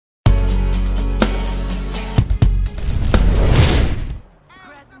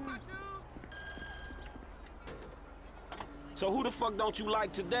So who the fuck don't you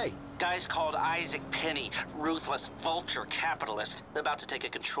like today? Guy's called Isaac Penny, ruthless vulture capitalist, about to take a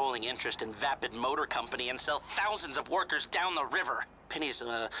controlling interest in Vapid Motor Company and sell thousands of workers down the river. Penny's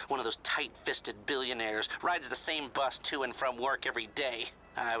one of those tight-fisted billionaires, rides the same bus to and from work every day.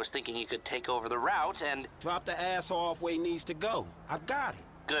 I was thinking you could take over the route and... Drop the asshole off where he needs to go. I got it.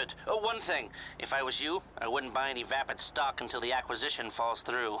 Good. Oh, one thing. If I was you, I wouldn't buy any Vapid stock until the acquisition falls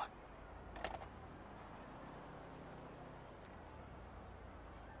through.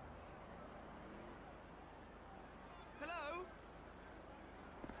 Hello?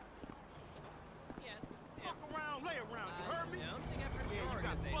 Yes, fuck around, lay around, you heard me? Don't think I've heard of Yeah, your you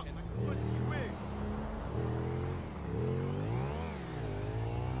got fucked organization. like a pussy you in.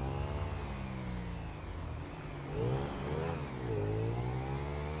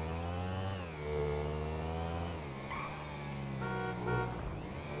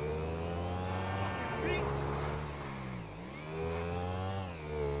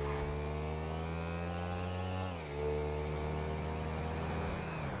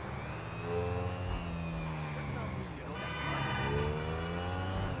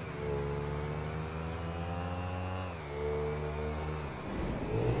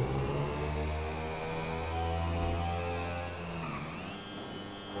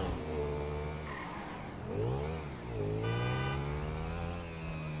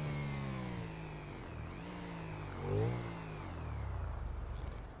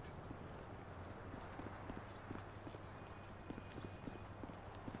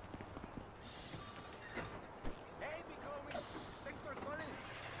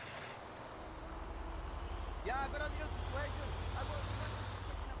 Yeah, I got a little situation. I was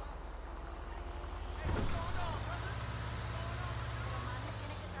talking about. Hey, what's going on, brother?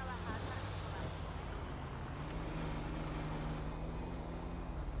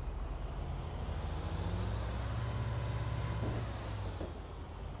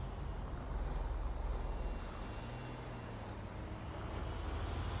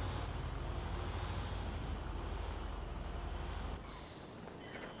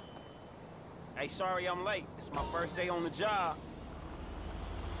 Hey, sorry I'm late. It's my first day on the job.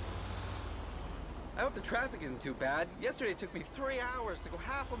 I hope the traffic isn't too bad. Yesterday it took me 3 hours to go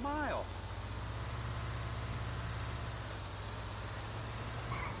half a mile.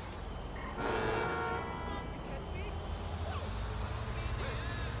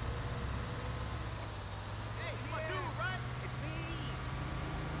 Hey, you my dude, right? It's me.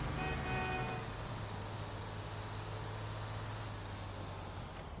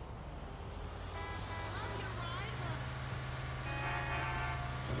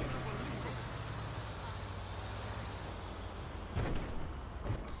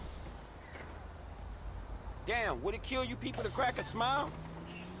 Damn, would it kill you people to crack a smile?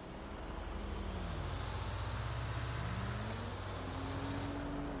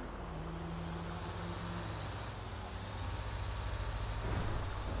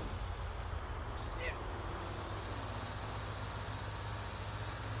 Shit.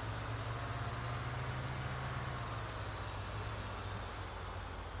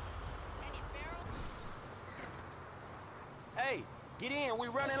 Hey, get in, we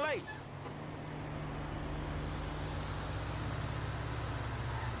running late.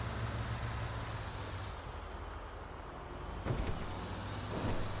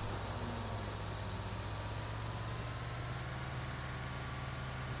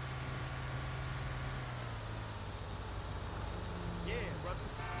 Yeah, brother.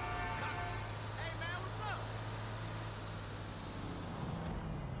 Hey, man, what's up?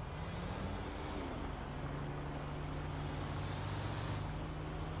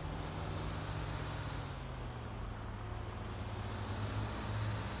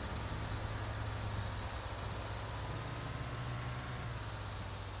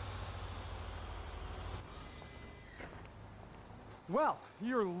 Well,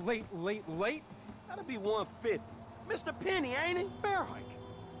 you're late. That'll be 150. Mr. Penny, ain't it? Bear hike.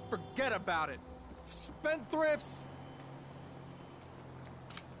 Forget about it. Spendthrifts.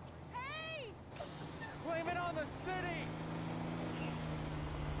 Hey! Blame it on the city.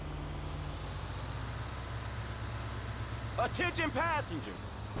 Attention passengers,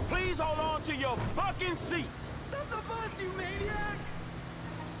 please hold on to your fucking seats. Stop the bus, you maniac!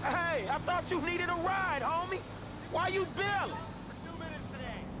 Hey, I thought you needed a ride, homie. Why you bailing? For 2 minutes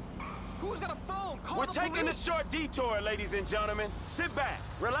today. Who's got a phone? Call We're the taking a police. short detour, ladies and gentlemen. Sit back,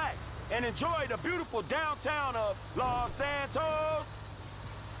 relax, and enjoy the beautiful downtown of Los Santos.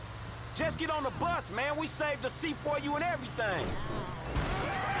 Just get on the bus, man. We saved a seat for you and everything.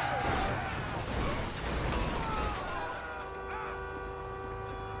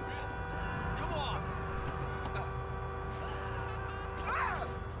 Come on.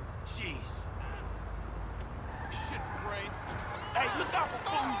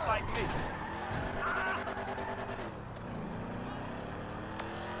 like me.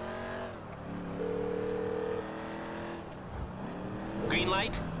 Green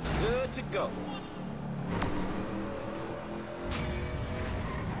light? Good to go.